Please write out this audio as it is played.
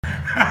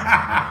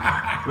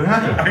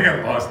I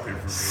got lost there for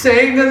a minute.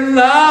 Sing a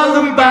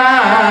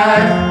lullaby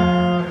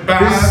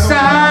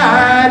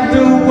beside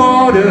the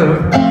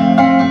water.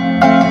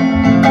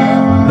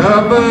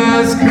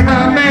 Lovers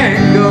come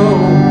and go.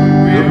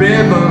 The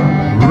river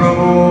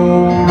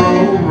roll,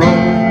 roll,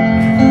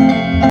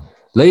 roll.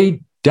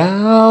 Lay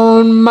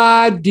down,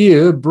 my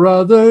dear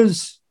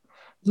brothers.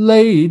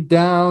 Lay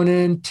down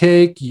and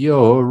take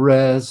your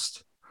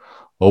rest.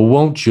 Oh,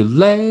 won't you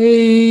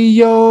lay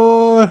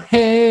your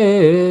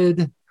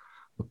head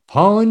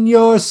upon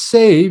your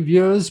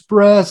Savior's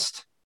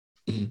breast?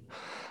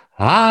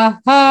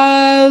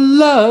 I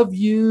love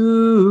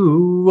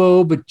you,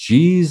 oh, but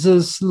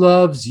Jesus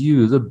loves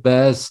you the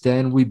best,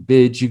 and we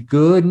bid you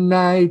good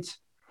night,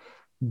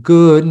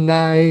 good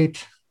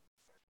night,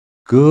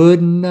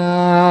 good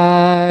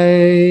night.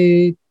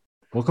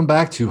 Welcome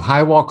back to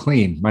High Wall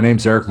Clean. My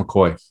name's Eric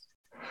McCoy.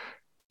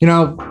 You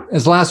know,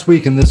 as last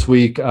week and this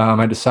week,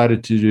 I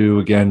decided to do,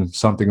 again,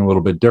 something a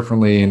little bit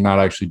differently and not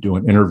actually do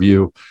an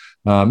interview.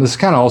 This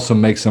kind of also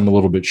makes them a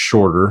little bit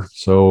shorter,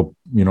 so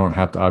you don't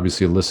have to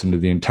obviously listen to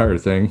the entire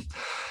thing.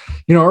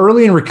 You know,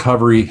 early in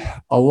recovery,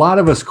 a lot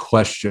of us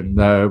question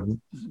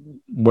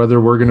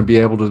whether we're going to be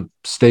able to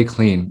stay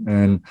clean.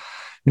 And,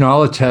 you know,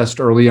 I'll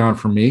attest early on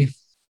for me,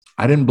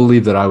 I didn't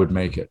believe that I would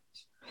make it.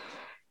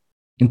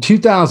 In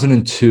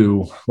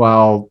 2002,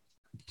 while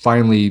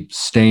finally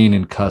staying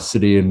in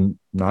custody and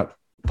not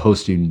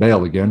posting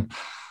bail again,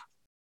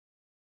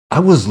 I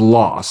was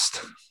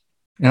lost.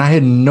 And I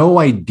had no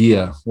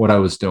idea what I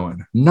was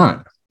doing.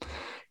 None. You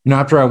know,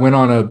 after I went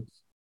on a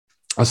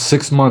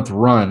 6-month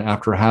run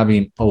after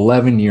having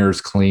 11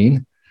 years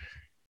clean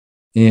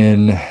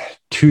in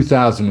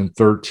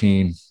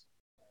 2013,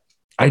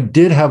 I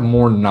did have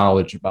more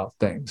knowledge about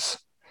things.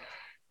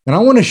 And I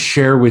want to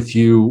share with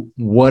you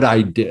what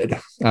I did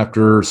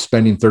after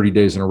spending 30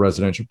 days in a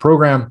residential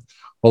program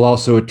while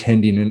also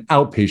attending an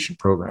outpatient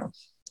program.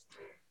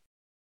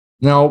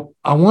 Now,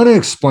 I want to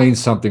explain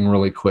something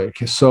really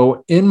quick.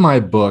 So in my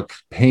book,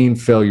 Pain,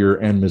 Failure,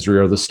 and Misery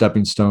Are the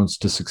Stepping Stones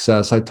to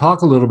Success, I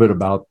talk a little bit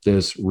about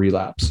this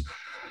relapse.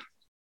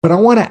 But I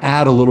want to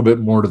add a little bit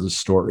more to the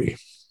story.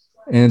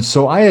 And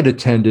so I had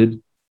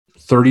attended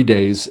 30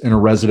 days in a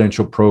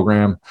residential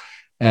program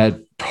at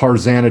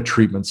Tarzana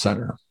Treatment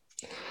Center.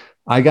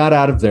 I got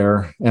out of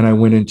there and I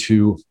went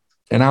into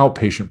an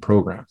outpatient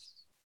program.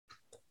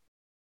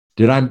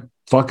 Did I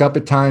fuck up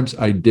at times?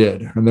 I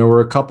did. And there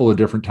were a couple of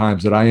different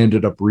times that I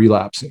ended up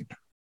relapsing.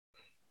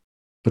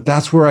 But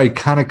that's where I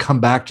kind of come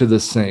back to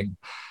this thing.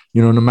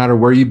 You know, no matter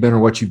where you've been or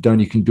what you've done,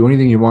 you can do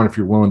anything you want if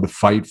you're willing to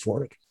fight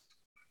for it.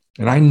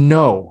 And I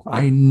know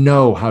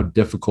how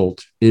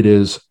difficult it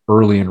is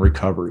early in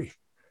recovery.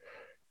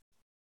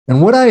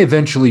 And what I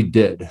eventually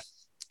did,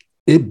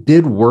 it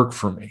did work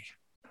for me.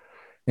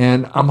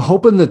 And I'm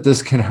hoping that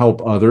this can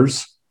help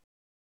others,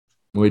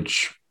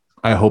 which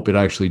I hope it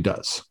actually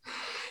does.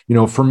 You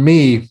know, for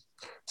me,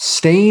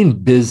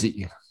 staying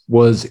busy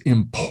was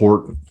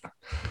important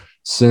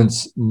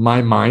since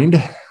my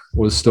mind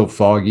was still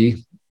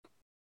foggy.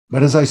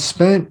 But as I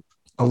spent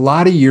a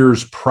lot of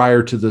years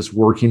prior to this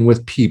working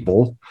with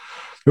people,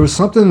 there was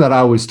something that I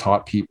always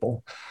taught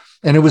people,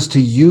 and it was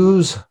to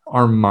use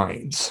our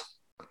minds.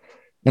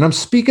 And I'm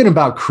speaking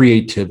about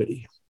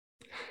creativity.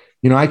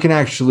 You know, I can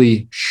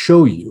actually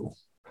show you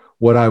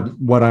what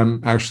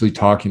I'm actually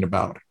talking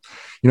about.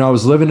 You know, I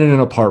was living in an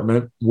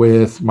apartment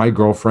with my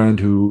girlfriend,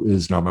 who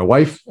is now my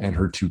wife, and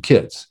her 2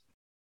 kids.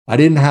 I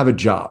didn't have a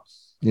job.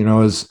 You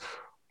know, as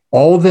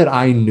all that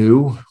I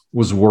knew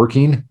was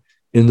working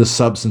in the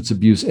substance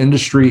abuse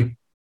industry,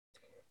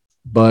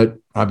 but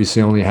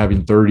obviously only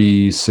having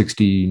 30,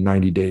 60,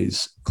 90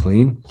 days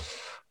clean.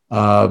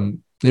 It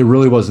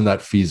really wasn't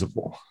that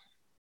feasible.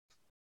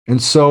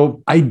 And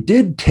so I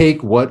did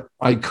take what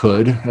I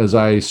could as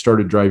I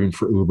started driving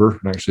for Uber.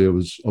 And actually, it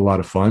was a lot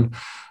of fun.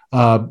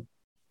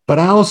 But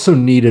I also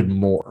needed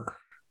more.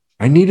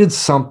 I needed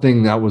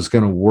something that was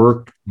going to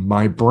work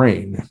my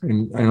brain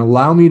and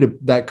allow me to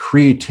that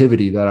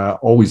creativity that I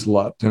always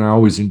loved and I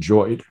always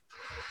enjoyed.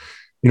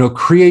 You know,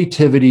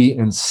 creativity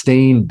and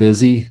staying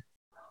busy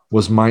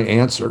was my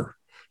answer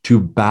to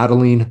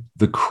battling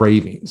the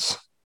cravings.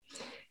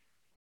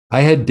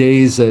 I had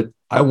days that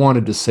I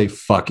wanted to say,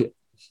 fuck it,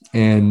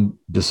 and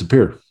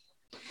disappear.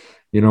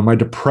 You know, my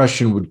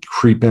depression would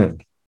creep in.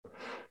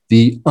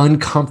 The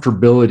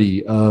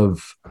uncomfortability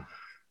of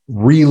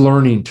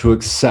relearning to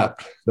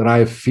accept that I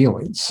have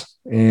feelings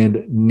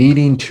and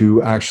needing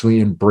to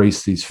actually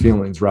embrace these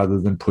feelings rather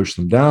than push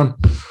them down,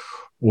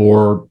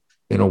 or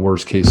in a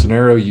worst case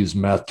scenario, use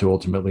meth to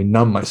ultimately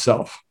numb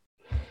myself.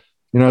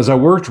 You know, as I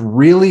worked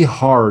really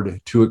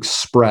hard to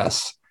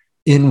express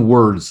in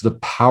words the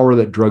power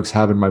that drugs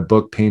have in my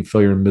book, Pain,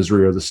 Failure, and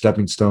Misery Are the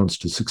Stepping Stones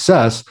to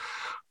Success,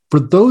 for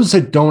those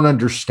that don't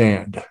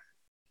understand,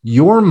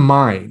 your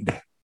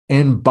mind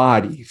and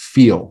body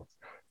feel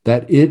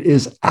that it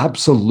is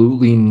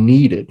absolutely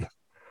needed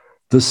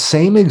the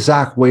same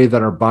exact way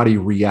that our body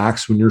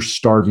reacts when you're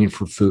starving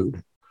for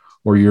food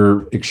or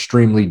you're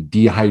extremely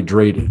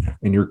dehydrated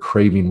and you're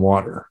craving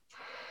water.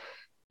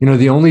 You know,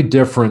 the only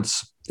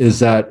difference is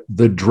that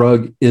the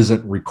drug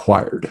isn't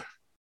required.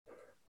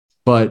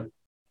 But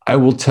I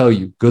will tell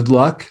you, good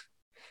luck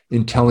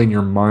in telling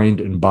your mind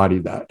and body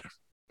that.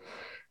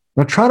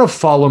 Now, try to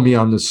follow me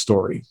on this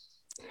story.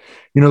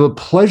 The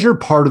pleasure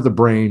part of the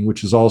brain,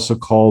 which is also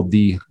called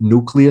the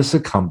nucleus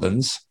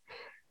accumbens,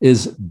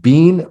 is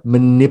being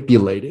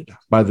manipulated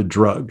by the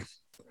drug.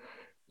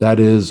 That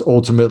is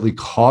ultimately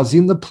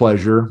causing the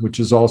pleasure, which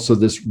is also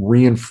this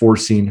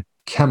reinforcing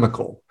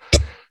chemical.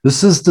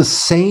 This is the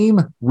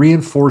same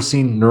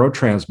reinforcing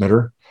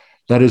neurotransmitter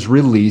that is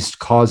released,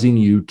 causing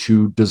you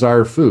to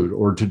desire food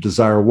or to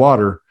desire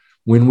water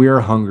when we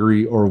are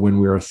hungry or when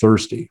we are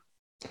thirsty.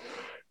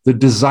 The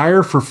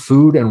desire for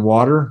food and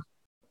water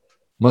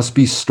must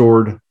be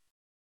stored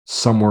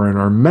somewhere in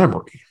our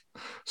memory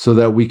so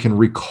that we can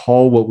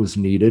recall what was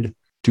needed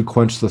to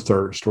quench the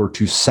thirst or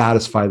to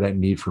satisfy that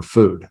need for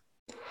food.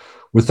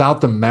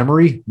 Without the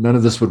memory, none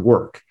of this would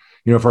work.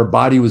 If our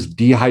body was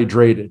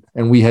dehydrated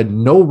and we had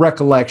no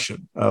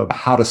recollection of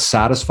how to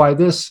satisfy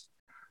this,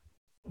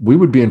 we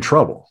would be in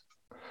trouble.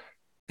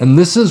 And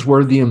this is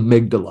where the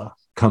amygdala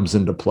comes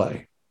into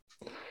play.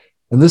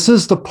 And this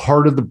is the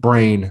part of the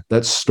brain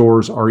that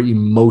stores our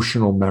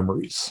emotional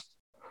memories.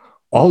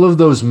 All of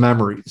those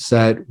memories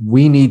that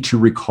we need to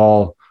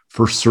recall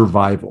for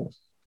survival.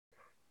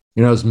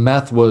 As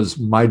meth was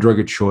my drug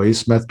of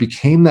choice, meth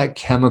became that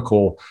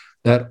chemical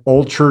that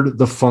altered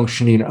the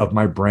functioning of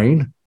my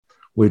brain,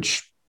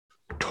 which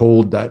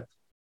told that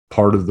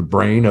part of the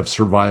brain of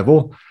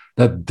survival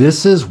that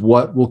this is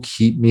what will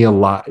keep me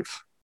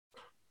alive.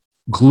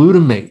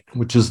 Glutamate,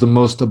 which is the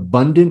most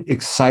abundant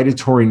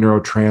excitatory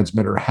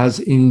neurotransmitter, has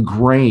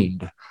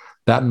ingrained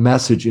that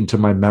message into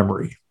my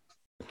memory.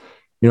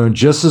 And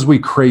just as we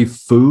crave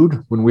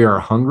food when we are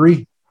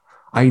hungry,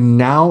 I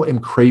now am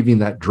craving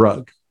that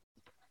drug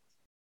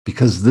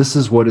because this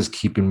is what is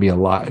keeping me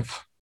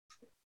alive.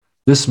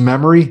 This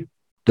memory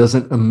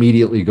doesn't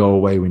immediately go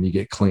away when you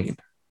get clean.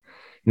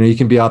 You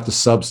can be off the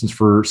substance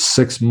for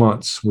 6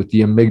 months with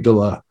the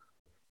amygdala.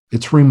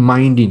 It's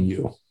reminding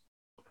you,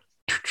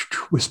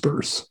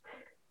 whispers,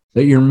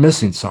 that you're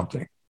missing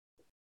something.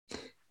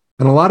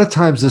 And a lot of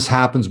times this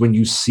happens when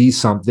you see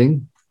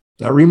something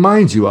that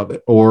reminds you of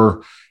it,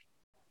 or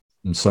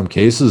in some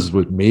cases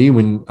with me,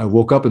 when I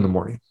woke up in the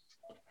morning.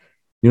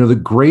 The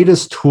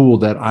greatest tool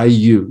that I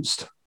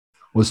used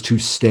was to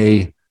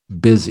stay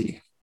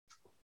busy.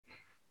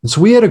 And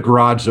so we had a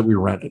garage that we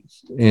rented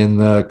in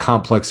the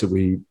complex that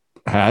we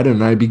had,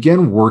 and I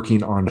began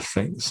working on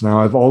things.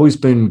 Now, I've always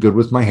been good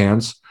with my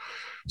hands,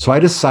 so I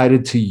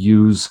decided to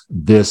use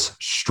this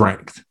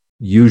strength.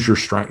 Use your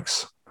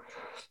strengths.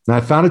 And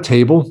I found a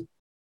table,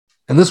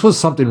 and this was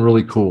something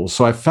really cool.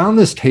 So I found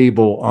this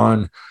table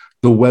on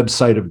the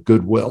website of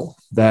Goodwill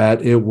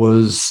that it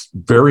was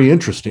very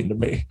interesting to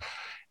me.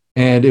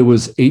 And it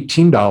was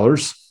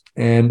 $18.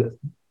 And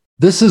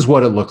this is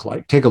what it looked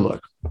like. Take a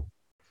look.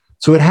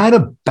 So it had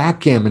a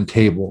backgammon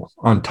table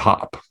on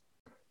top.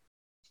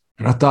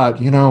 And I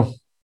thought,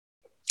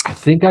 I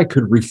think I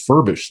could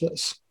refurbish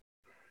this.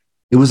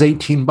 It was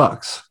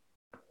 $18.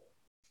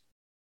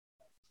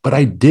 But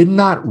I did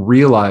not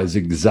realize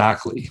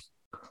exactly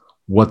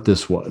what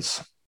this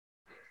was.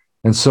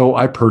 And so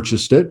I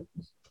purchased it.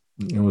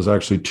 It was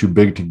actually too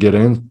big to get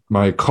in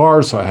my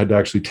car, so I had to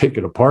actually take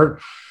it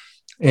apart.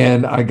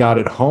 And I got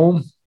it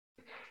home.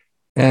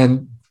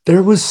 And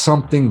there was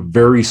something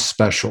very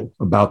special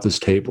about this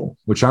table,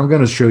 which I'm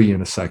going to show you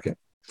in a second.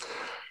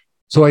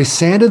 So I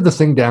sanded the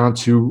thing down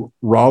to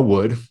raw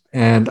wood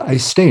and I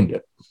stained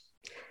it.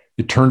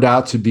 It turned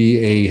out to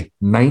be a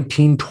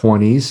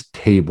 1920s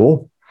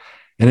table,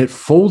 and it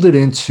folded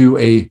into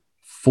a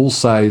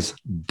full-size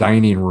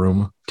dining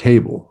room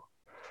table.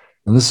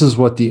 And this is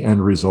what the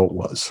end result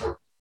was.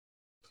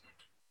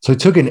 So I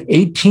took an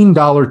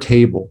 $18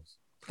 table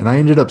and I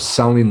ended up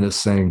selling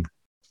this thing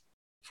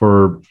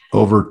for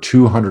over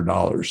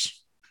 $200.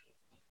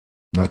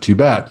 Not too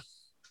bad.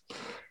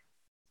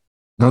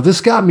 Now,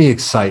 this got me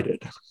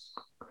excited.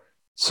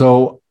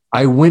 So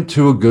I went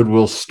to a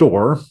Goodwill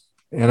store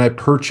and I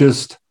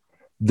purchased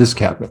this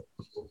cabinet,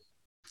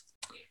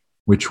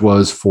 which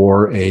was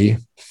for a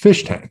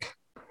fish tank.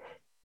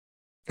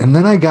 And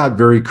then I got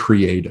very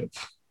creative.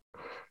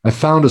 I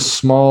found a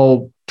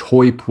small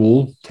toy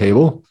pool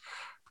table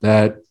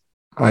that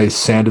I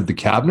sanded the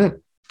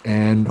cabinet,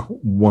 and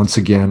once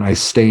again, I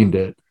stained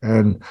it.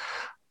 And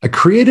I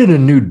created a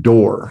new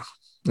door,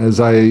 as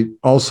I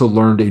also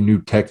learned a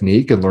new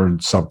technique and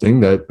learned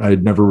something that I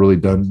had never really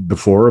done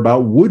before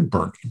about wood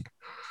burning,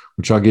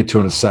 which I'll get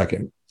to in a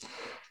second.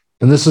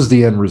 And this is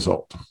the end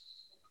result.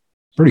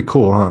 Pretty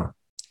cool, huh?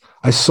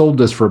 I sold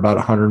this for about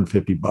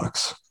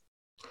 $150.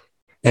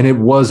 And it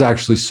was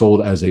actually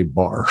sold as a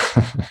bar.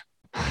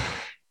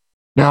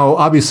 Now,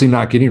 obviously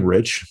not getting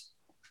rich,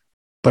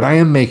 but I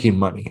am making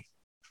money.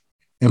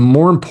 And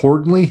more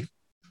importantly,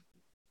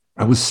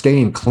 I was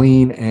staying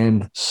clean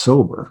and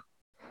sober.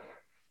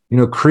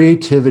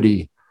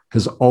 Creativity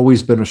has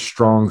always been a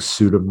strong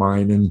suit of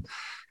mine. And,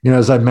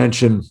 as I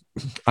mentioned,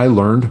 I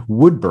learned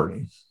wood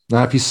burning.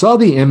 Now, if you saw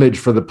the image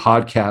for the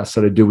podcast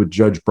that I did with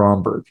Judge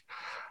Bromberg,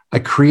 I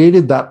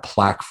created that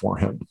plaque for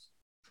him.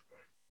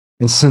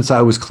 And since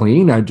I was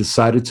clean, I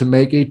decided to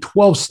make a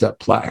 12-step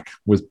plaque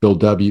with Bill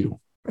W.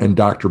 and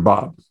Dr.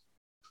 Bob.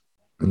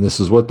 And this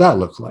is what that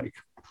looked like.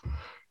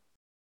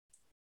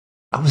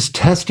 I was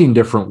testing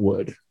different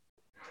wood,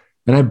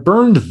 and I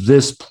burned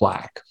this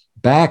plaque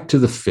back to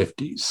the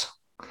 50s.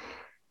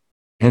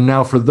 And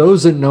now, for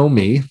those that know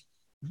me,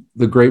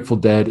 the Grateful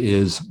Dead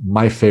is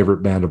my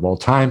favorite band of all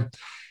time.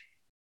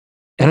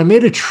 And I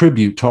made a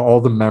tribute to all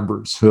the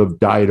members who have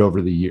died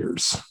over the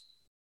years.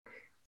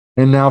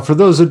 And now, for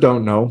those that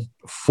don't know,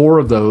 4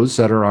 of those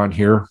that are on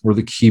here were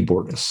the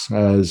keyboardists,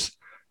 as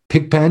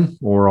Pigpen,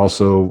 or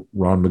also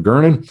Ron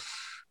McGurnan,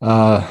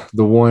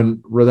 the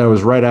one that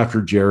was right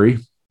after Jerry,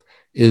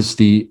 is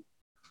the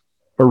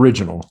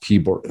original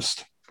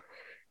keyboardist.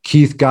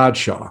 Keith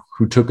Godshaw,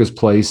 who took his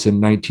place in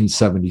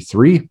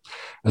 1973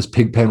 as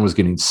Pigpen was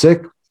getting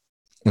sick,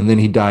 and then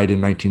he died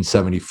in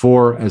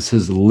 1974 as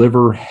his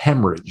liver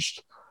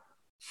hemorrhaged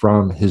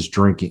from his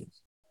drinking.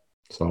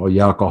 So all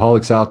you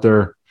alcoholics out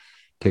there,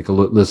 take a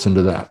listen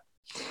to that.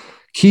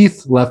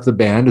 Keith left the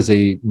band as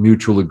a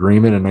mutual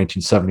agreement in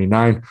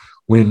 1979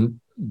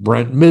 when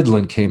Brent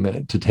Midland came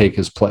in to take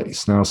his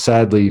place. Now,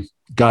 sadly,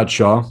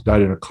 Godshaw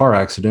died in a car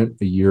accident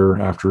a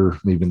year after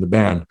leaving the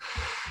band.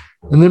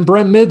 And then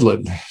Brent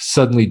Midland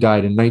suddenly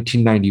died in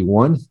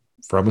 1991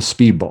 from a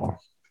speedball.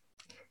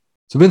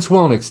 So Vince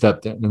Welnick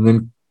stepped in, and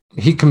then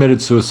he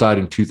committed suicide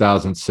in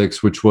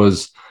 2006, which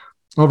was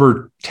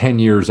over 10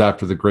 years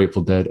after the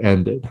Grateful Dead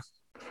ended.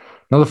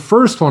 Now, the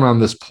first one on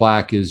this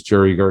plaque is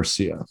Jerry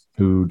Garcia,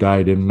 who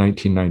died in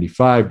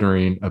 1995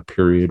 during a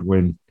period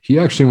when he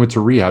actually went to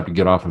rehab to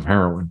get off of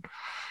heroin.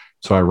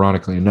 So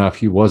ironically enough,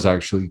 he was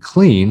actually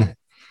clean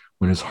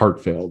when his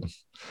heart failed.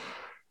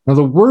 Now,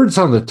 the words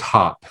on the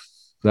top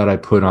that I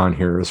put on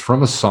here is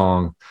from a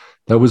song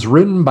that was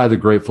written by the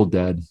Grateful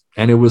Dead,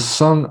 and it was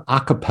sung a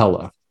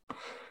cappella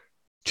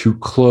to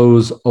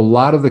close a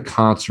lot of the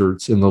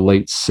concerts in the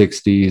late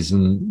 60s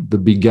and the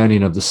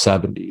beginning of the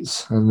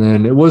 70s. And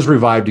then it was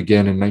revived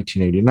again in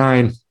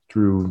 1989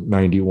 through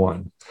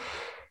 91.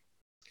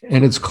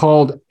 And it's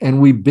called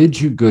 "And We Bid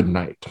You Good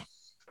Night."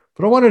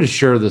 But I wanted to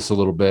share this a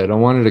little bit. I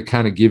wanted to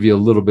kind of give you a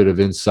little bit of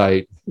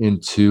insight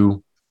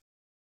into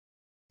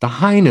the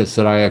highness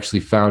that I actually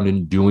found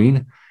in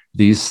doing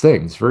these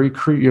things.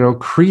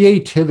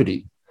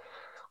 Creativity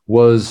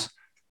was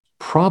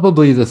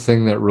probably the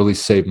thing that really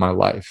saved my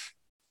life.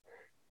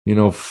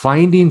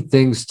 Finding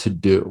things to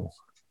do,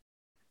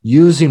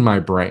 using my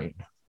brain.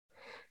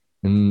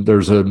 And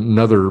there's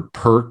another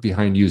perk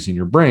behind using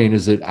your brain,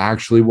 is it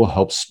actually will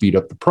help speed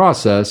up the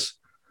process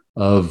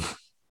of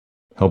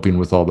helping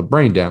with all the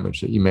brain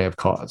damage that you may have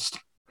caused.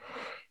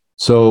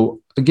 So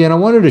again, I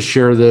wanted to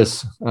share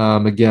this.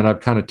 Again,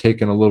 I've kind of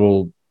taken a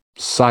little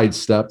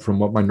sidestep from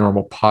what my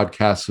normal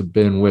podcasts have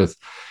been with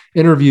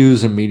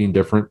interviews and meeting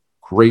different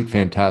great,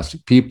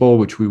 fantastic people,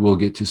 which we will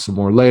get to some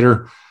more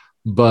later.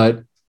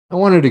 But I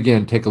wanted to,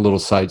 again, take a little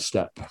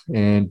sidestep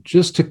and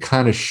just to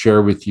kind of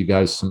share with you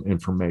guys some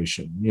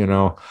information.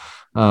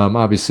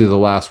 Obviously, the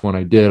last one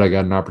I did, I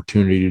got an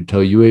opportunity to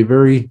tell you a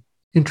very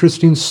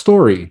interesting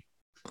story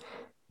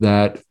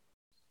that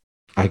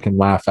I can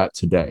laugh at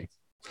today.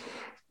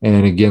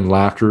 And again,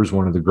 laughter is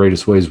one of the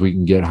greatest ways we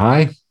can get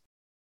high.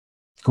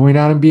 Going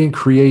out and being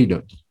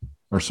creative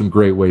are some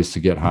great ways to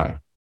get high.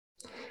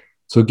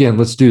 So again,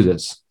 let's do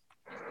this.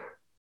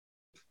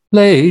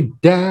 Lay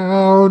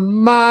down,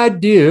 my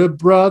dear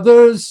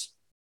brothers,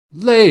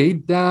 lay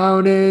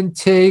down and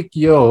take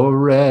your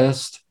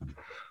rest.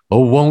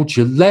 Oh, won't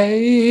you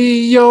lay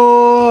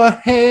your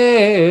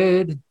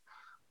head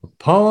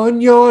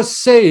upon your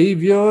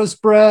Savior's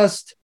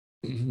breast?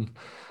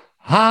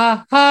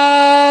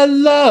 I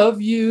love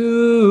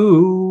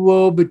you,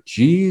 oh, but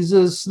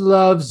Jesus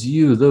loves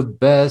you the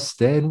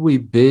best, and we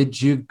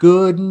bid you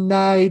good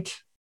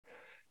night,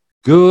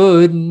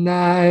 good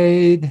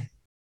night.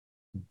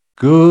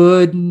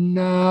 Good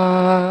night.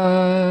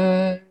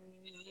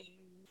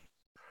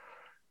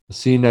 I'll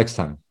see you next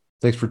time.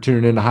 Thanks for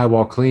tuning in to High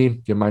Wall Clean.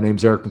 Again, my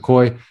name's Eric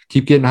McCoy.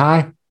 Keep getting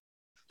high,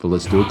 but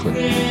let's do it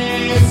clean.